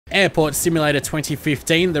Airport Simulator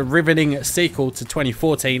 2015, the riveting sequel to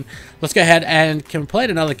 2014. Let's go ahead and complete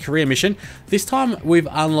another career mission. This time we've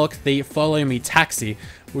unlocked the Follow Me Taxi,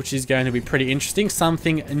 which is going to be pretty interesting.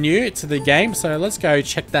 Something new to the game, so let's go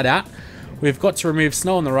check that out. We've got to remove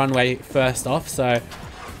snow on the runway first off, so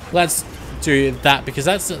let's do that because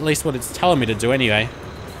that's at least what it's telling me to do anyway.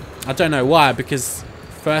 I don't know why, because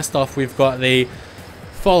first off we've got the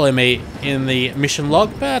Follow Me in the mission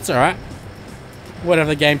log, but that's alright. Whatever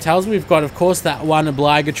the game tells me. We've got, of course, that one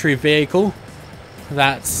obligatory vehicle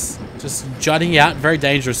that's just jutting out very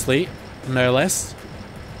dangerously, no less.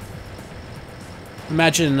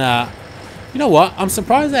 Imagine, you know what? I'm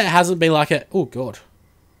surprised that it hasn't been like a... Oh, God.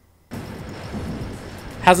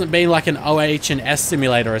 Hasn't been like an OH and S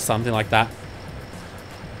simulator or something like that.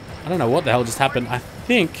 I don't know what the hell just happened. I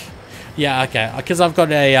think... Yeah, okay. Because I've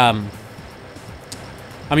got a...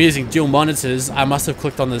 I'm using dual monitors. I must have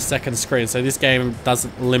clicked on the second screen, so this game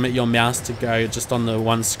doesn't limit your mouse to go just on the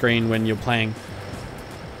one screen when you're playing,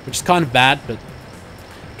 which is kind of bad, but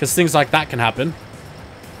because things like that can happen.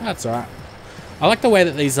 That's alright. I like the way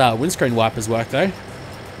that these windscreen wipers work though.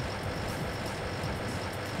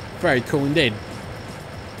 Very cool indeed.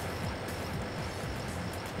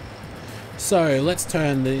 So let's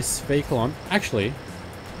turn this vehicle on. Actually,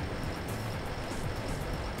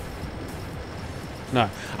 no,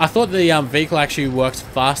 I thought the vehicle actually works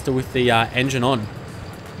faster with the engine on.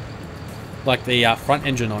 Like the front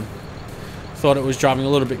engine on. Thought it was driving a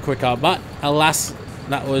little bit quicker, but alas,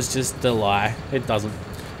 that was just a lie. It doesn't.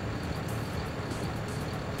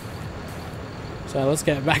 So let's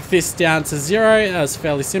get back this down to 0. That was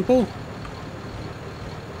fairly simple.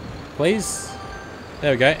 Please.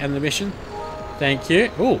 There we go, end the mission. Thank you.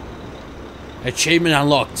 Ooh. Achievement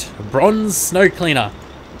unlocked. Bronze snow cleaner.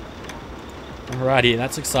 Alrighty,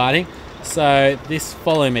 that's exciting. So this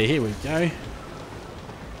Follow Me, here we go.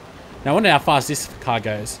 Now I wonder how fast this car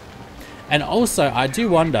goes. And also I do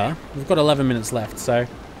wonder, we've got 11 minutes left, so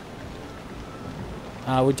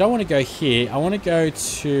we don't want to go here. I want to go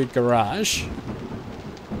to garage.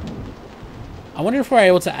 I wonder if we're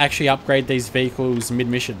able to actually upgrade these vehicles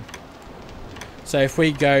mid-mission. So if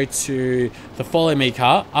we go to the Follow Me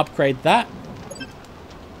car, upgrade that.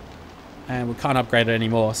 And we can't upgrade it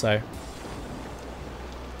anymore, so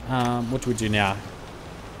what do we do now?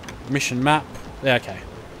 Mission map. Yeah, okay.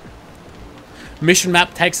 Mission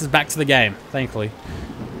map takes us back to the game, thankfully.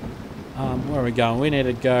 Where are we going? We need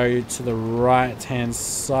to go to the right-hand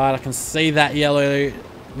side. I can see that yellow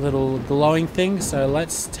little glowing thing, so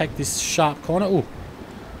let's take this sharp corner. Ooh.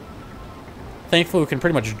 Thankfully, we can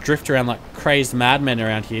pretty much drift around like crazed madmen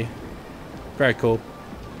around here. Very cool.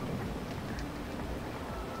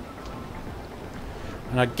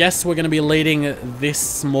 And I guess we're going to be leading this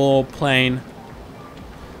small plane.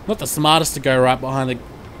 Not the smartest to go right behind the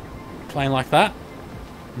plane like that.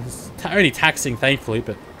 It's only taxiing, thankfully,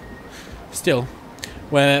 but still.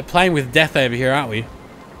 We're playing with death over here, aren't we?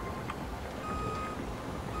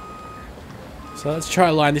 So let's try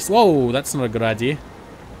to line this. Whoa, that's not a good idea.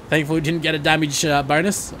 Thankfully, we didn't get a damage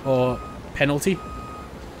bonus or penalty.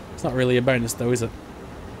 It's not really a bonus, though, is it?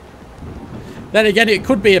 Then again, it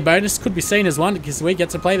could be a bonus, could be seen as one, because we get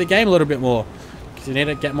to play the game a little bit more. Because you need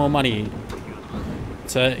to get more money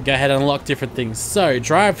to go ahead and unlock different things. So,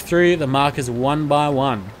 drive through the markers one by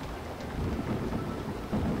one.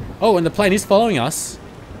 Oh, and the plane is following us.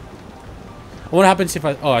 What happens if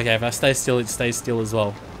I... Oh, okay, if I stay still, it stays still as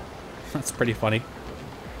well. That's pretty funny.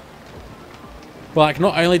 But, like,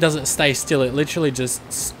 not only does it stay still, it literally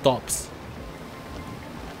just stops.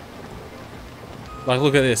 Like,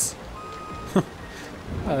 look at this.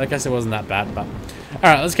 I guess it wasn't that bad, but...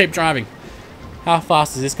 Alright, let's keep driving. How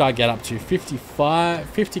fast does this guy get up to?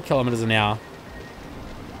 50 kilometers an hour.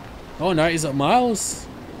 Oh no, is it miles?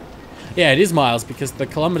 Yeah, it is miles because the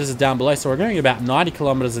kilometers are down below, so we're going about 90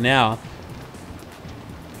 kilometers an hour.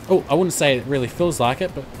 Oh, I wouldn't say it really feels like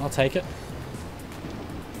it, but I'll take it.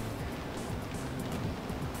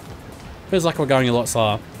 Feels like we're going a lot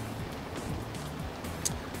slower.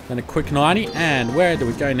 Then a quick 90, and where do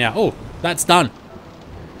we go now? Oh, that's done.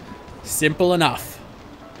 Simple enough.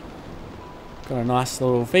 Got a nice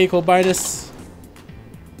little vehicle bonus.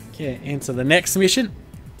 Get into the next mission.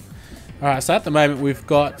 Alright, so at the moment we've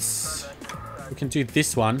got... We can do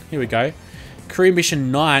this one. Here we go. Career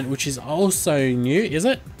Mission 9, which is also new, is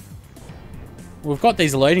it? We've got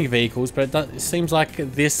these loading vehicles, but it seems like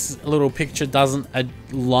this little picture doesn't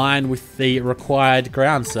align with the required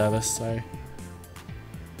ground service, so...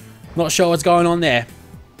 Not sure what's going on there.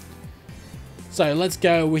 So let's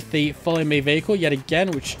go with the Follow Me vehicle yet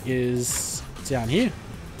again, which is down here.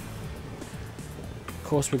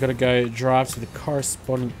 course, we've got to go drive to the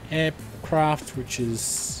corresponding aircraft, which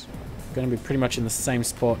is going to be pretty much in the same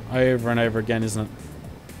spot over and over again, isn't it?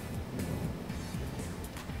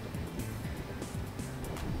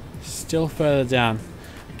 Still further down.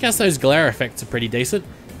 I guess those glare effects are pretty decent.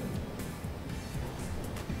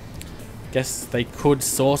 Guess they could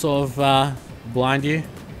sort of blind you.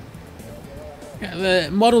 Yeah, the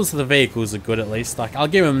models of the vehicles are good, at least. Like, I'll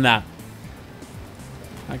give them that.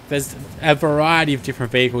 Like, there's a variety of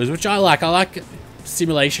different vehicles, which I like. I like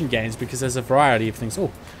simulation games because there's a variety of things. Oh,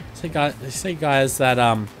 see guys that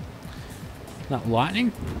that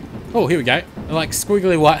lightning. Oh, here we go. They're like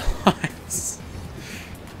squiggly white lines.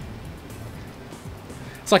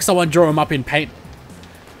 It's like someone drew them up in Paint,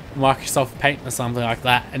 Microsoft Paint or something like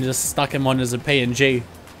that, and just stuck them on as a PNG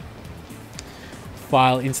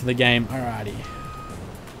file into the game. Alrighty.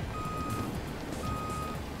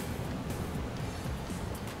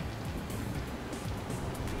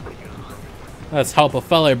 Let's help a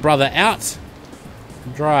fellow brother out.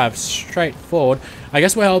 Drive straight forward. I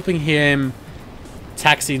guess we're helping him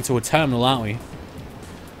taxi into a terminal, aren't we?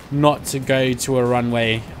 Not to go to a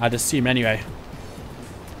runway, I'd assume anyway.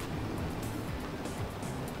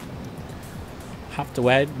 Have to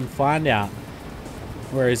wait and find out.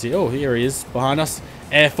 Where is he? Oh, here he is, behind us.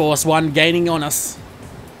 Air Force One gaining on us.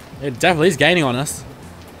 It definitely is gaining on us.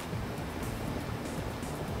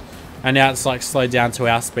 And now it's like slowed down to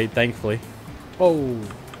our speed, thankfully. Oh.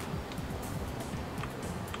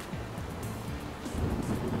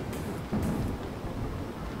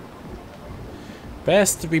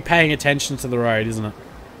 Best to be paying attention to the road, isn't it?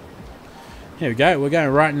 Here we go. We're going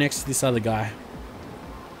right next to this other guy.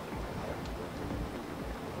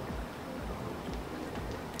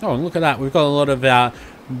 Oh, and look at that. We've got a lot of our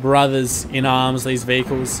brothers in arms, these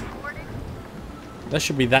vehicles. That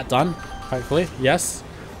should be that done, hopefully. Yes.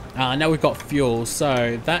 Now we've got fuel.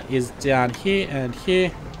 So that is down here and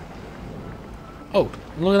here. Oh,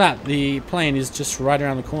 look at that. The plane is just right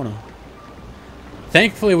around the corner.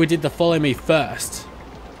 Thankfully, we did the follow me first.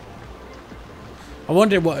 I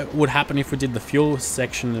wondered what would happen if we did the fuel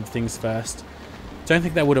section of things first. Don't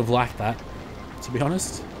think they would have liked that, to be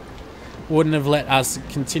honest. Wouldn't have let us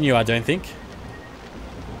continue, I don't think.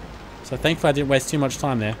 So thankfully I didn't waste too much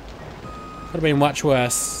time there. Could have been much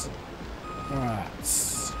worse. Alright.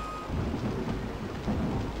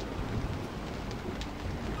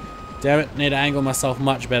 Damn it, need to angle myself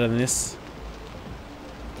much better than this.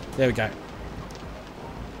 There we go.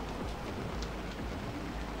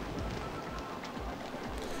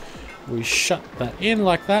 We shut that in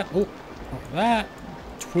like that. Oh, like that.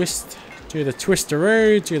 Twist. Do the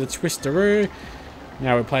twisteroo, do the twisteroo.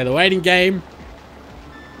 Now we play the waiting game.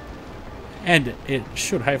 And it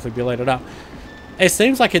should hopefully be loaded up. It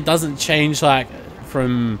seems like it doesn't change like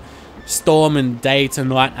from storm and day to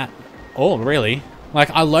night at all, really. Like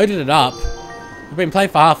I loaded it up. I've been playing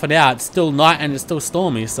for half an hour. It's still night and it's still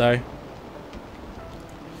stormy, so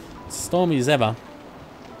stormy as ever.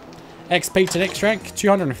 XP to next rank,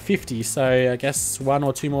 250, so I guess 1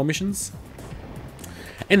 or 2 more missions.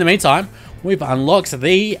 In the meantime, we've unlocked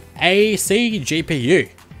the AC GPU.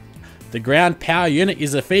 The ground power unit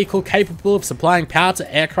is a vehicle capable of supplying power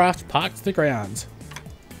to aircraft parked to the ground.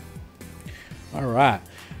 Alright,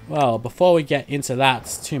 well, before we get into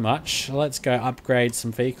that too much, let's go upgrade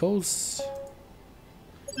some vehicles.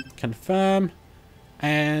 Confirm.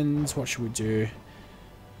 And what should we do?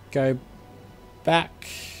 Go back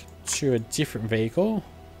to a different vehicle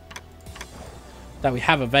that we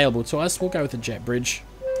have available to us. We'll go with the jet bridge.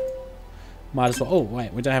 Might as well. Oh,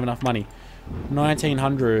 wait, we don't have enough money.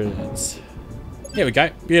 1900s. Here we go.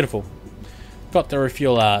 Beautiful. Got the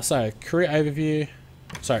refueler. So, career overview.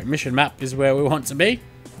 Sorry, mission map is where we want to be.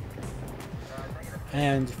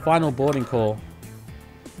 And final boarding call.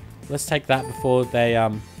 Let's take that before they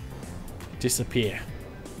disappear.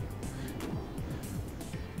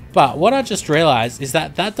 But what I just realized is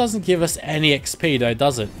that that doesn't give us any XP though,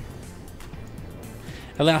 does it?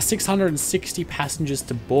 Allow 660 passengers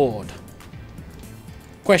to board.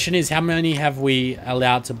 Question is, how many have we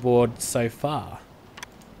allowed to board so far?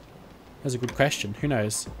 That's a good question. Who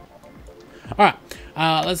knows? Alright,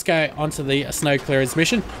 let's go on to the snow clearance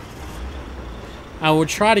mission. We'll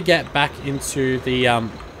try to get back into the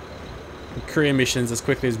career missions as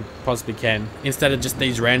quickly as we possibly can, instead of just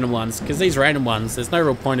these random ones, because these random ones, there's no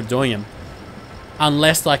real point of doing them.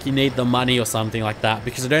 Unless, like, you need the money or something like that,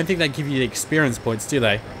 because I don't think they give you the experience points, do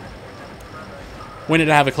they? We need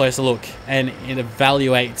to have a closer look and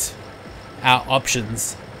evaluate our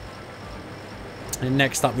options. And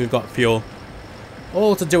next up, we've got fuel.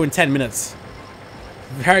 All to do in 10 minutes.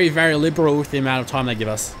 Very, very liberal with the amount of time they give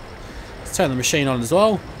us. Let's turn the machine on as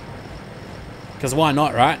well. Because why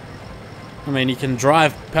not, right? I mean, you can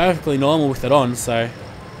drive perfectly normal with it on, so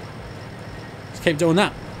let's keep doing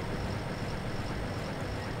that.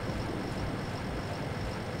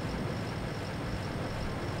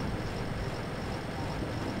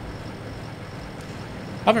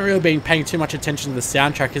 I haven't really been paying too much attention to the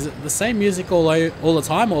soundtrack. Is it the same music all the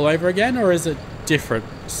time, all over again, or is it different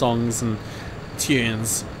songs and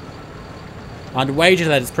tunes? I'd wager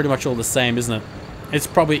that it's pretty much all the same, isn't it? It's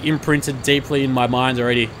probably imprinted deeply in my mind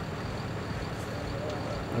already.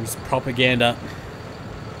 It's propaganda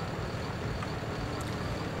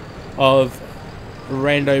of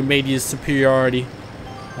random media's superiority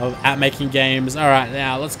at making games. Alright,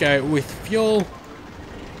 now let's go with fuel.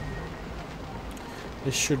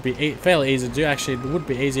 This should be fairly easy to do. Actually, it would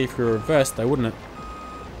be easy if we reversed though, wouldn't it?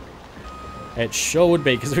 It sure would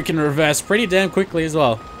be, because we can reverse pretty damn quickly as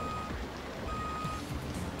well.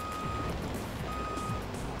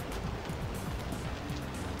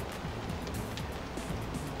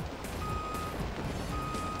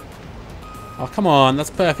 Oh, come on,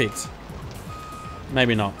 that's perfect.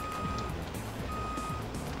 Maybe not.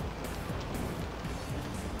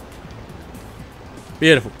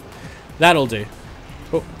 Beautiful. That'll do.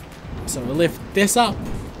 Oh, so we'll lift this up.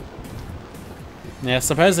 Now,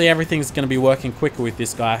 supposedly everything's going to be working quicker with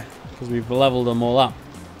this guy, because we've leveled them all up.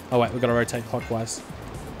 Oh wait, we've got to rotate clockwise.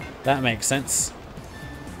 That makes sense.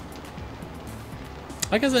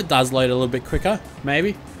 I guess it does load a little bit quicker,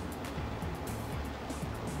 maybe.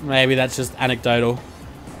 Maybe that's just anecdotal.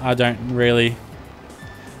 I don't really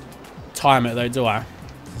time it though, do I?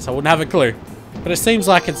 So I wouldn't have a clue. But it seems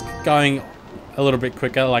like it's going a little bit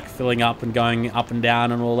quicker, like filling up and going up and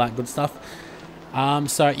down and all that good stuff.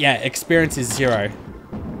 So yeah, experience is 0.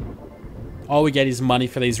 All we get is money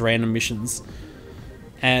for these random missions.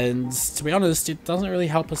 And to be honest, it doesn't really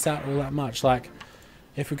help us out all that much. Like,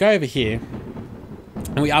 if we go over here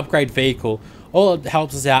and we upgrade vehicle, all it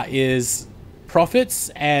helps us out is profits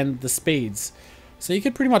and the speeds. So you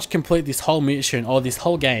could pretty much complete this whole mission or this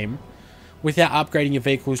whole game without upgrading your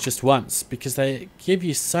vehicles just once, because they give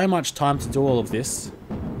you so much time to do all of this.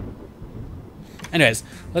 Anyways,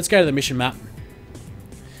 let's go to the mission map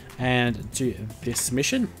and do this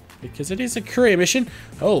mission, because it is a career mission.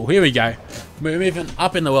 Oh, here we go. We're moving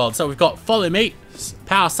up in the world. So we've got follow me,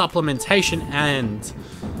 power supplementation, and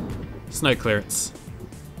snow clearance.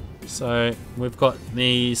 So we've got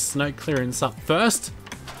the snow clearance up first.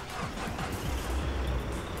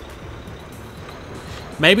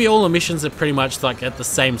 Maybe all the missions are pretty much like at the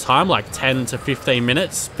same time, like 10 to 15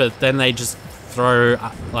 minutes, but then they just throw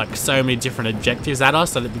like so many different objectives at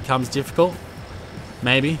us that it becomes difficult.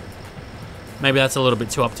 Maybe that's a little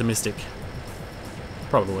bit too optimistic.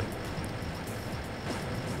 Probably.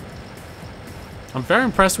 I'm very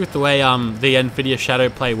impressed with the way the NVIDIA Shadow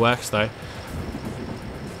Play works though.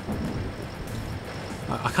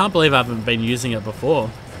 I can't believe I haven't been using it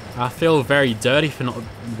before. I feel very dirty for not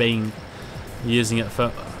using it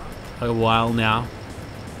for a while now.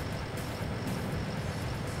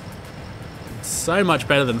 It's so much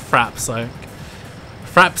better than Fraps. So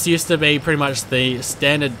Fraps used to be pretty much the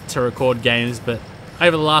standard to record games, but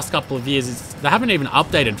over the last couple of years they haven't even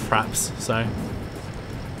updated Fraps, so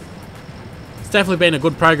it's definitely been a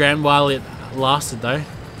good program while it lasted though.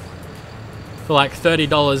 For like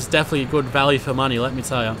 $30, definitely good value for money, let me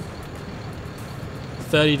tell you.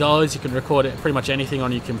 $30, you can record it pretty much anything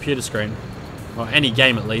on your computer screen. Or any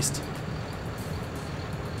game at least.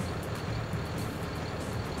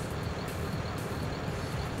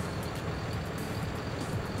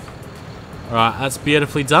 Alright, that's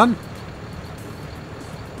beautifully done.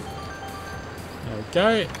 There we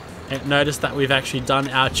go. And notice that we've actually done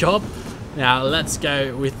our job. Now let's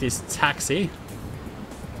go with this taxi.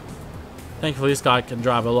 Thankfully this guy can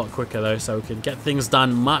drive a lot quicker though, so we can get things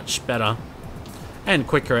done much better. And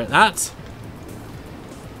quicker at that.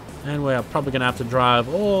 And we're probably going to have to drive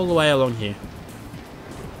all the way along here.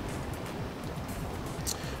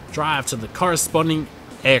 Drive to the corresponding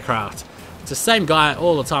aircraft. It's the same guy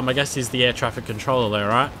all the time. I guess he's the air traffic controller though,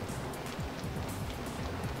 right?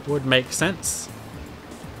 Would make sense.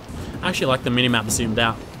 I actually like the minimap zoomed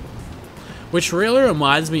out. Which really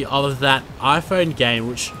reminds me of that iPhone game,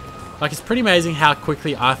 which, like, it's pretty amazing how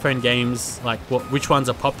quickly iPhone games, like, which ones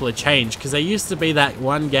are popular change. Because there used to be that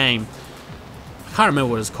one game, I can't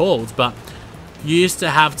remember what it's called, but you used to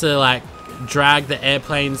have to like drag the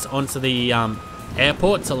airplanes onto the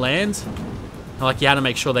airport to land. And, like, you had to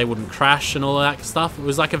make sure they wouldn't crash and all that stuff. It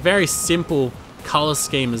was like a very simple color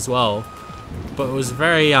scheme as well, but it was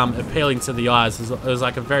very appealing to the eyes. It was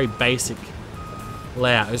like a very basic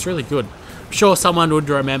layout. It was really good. sure someone would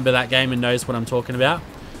remember that game and knows what I'm talking about.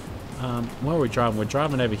 Where are we driving? We're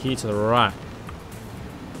driving over here to the right.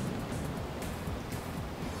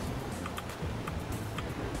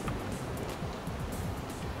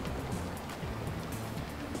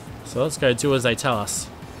 So let's go do as they tell us.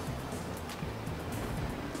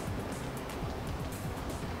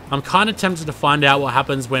 I'm kind of tempted to find out what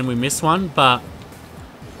happens when we miss one, but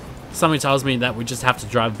something tells me that we just have to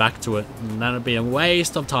drive back to it, and that'll be a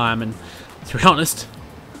waste of time. And to be honest,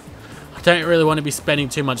 I don't really want to be spending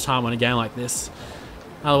too much time on a game like this.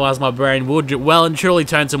 Otherwise, my brain would well and truly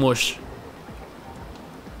turn to mush.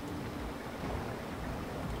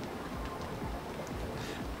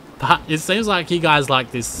 But it seems like you guys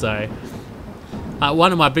like this, so...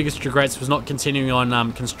 one of my biggest regrets was not continuing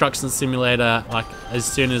on Construction Simulator like as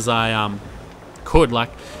soon as I could,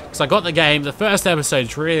 like, because I got the game. The first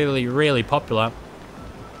episode's really popular,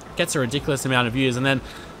 gets a ridiculous amount of views, and then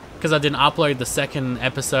because I didn't upload the second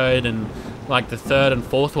episode and like the third and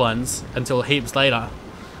fourth ones until heaps later,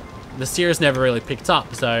 the series never really picked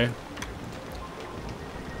up. So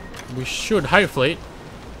we should hopefully,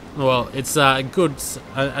 well, it's good.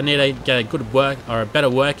 I need to get a good work or a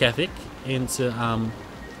better work ethic into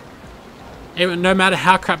even no matter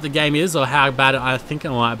how crap the game is or how bad I think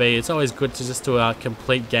it might be, it's always good to just do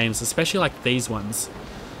complete games, especially like these ones,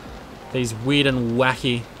 these weird and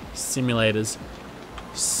wacky simulators.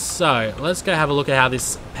 So let's go have a look at how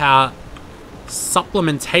this power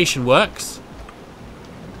supplementation works.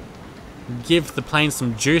 Give the plane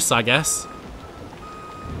some juice, I guess.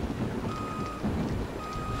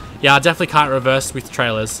 Yeah, I definitely can't reverse with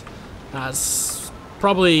trailers.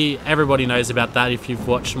 Probably everybody knows about that if you've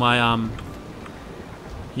watched my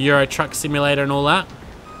Euro Truck Simulator and all that.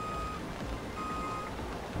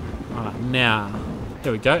 Alright, now,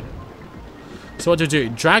 here we go. So what do?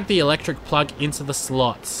 Drag the electric plug into the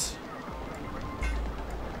slots.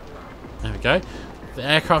 There we go. The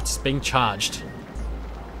aircraft is being charged.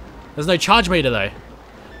 There's no charge meter though.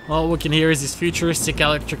 All we can hear is this futuristic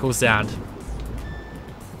electrical sound.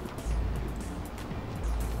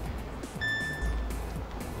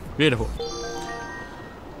 Beautiful.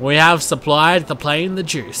 We have supplied the plane the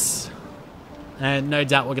juice. And no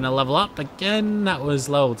doubt we're going to level up. Again, that was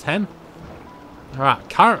level 10. Alright,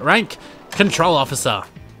 current rank, Control Officer.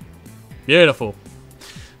 Beautiful.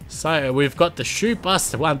 So, we've got the Shoot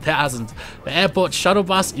Bus 1000. The airport shuttle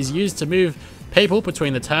bus is used to move people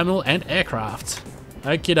between the terminal and aircraft.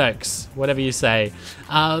 Okie dokes, whatever you say.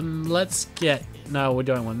 Let's get... No, we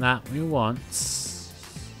don't want that. We want...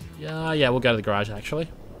 Yeah, we'll go to the garage, actually.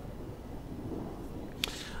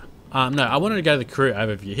 No, I wanted to go to the crew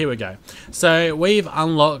overview. Here we go. So we've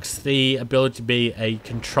unlocked the ability to be a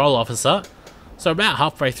control officer. So about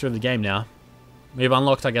halfway through the game now. We've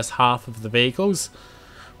unlocked, I guess, half of the vehicles.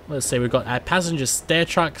 Let's see, we've got a passenger stair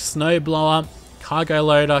truck, snow blower, cargo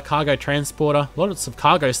loader, cargo transporter. Lots of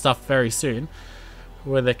cargo stuff very soon.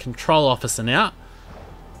 We're the control officer now.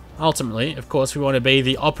 Ultimately, of course, we want to be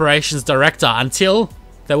the operations director until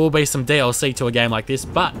there will be some DLC to a game like this,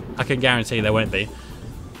 but I can guarantee there won't be.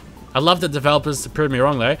 I'd love the developers to prove me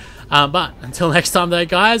wrong though. But until next time though,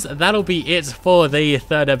 guys, that'll be it for the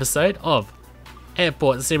third episode of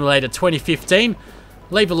Airport Simulator 2015.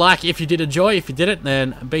 Leave a like if you did enjoy. If you didn't,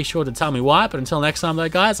 then be sure to tell me why. But until next time though,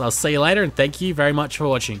 guys, I'll see you later, and thank you very much for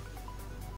watching.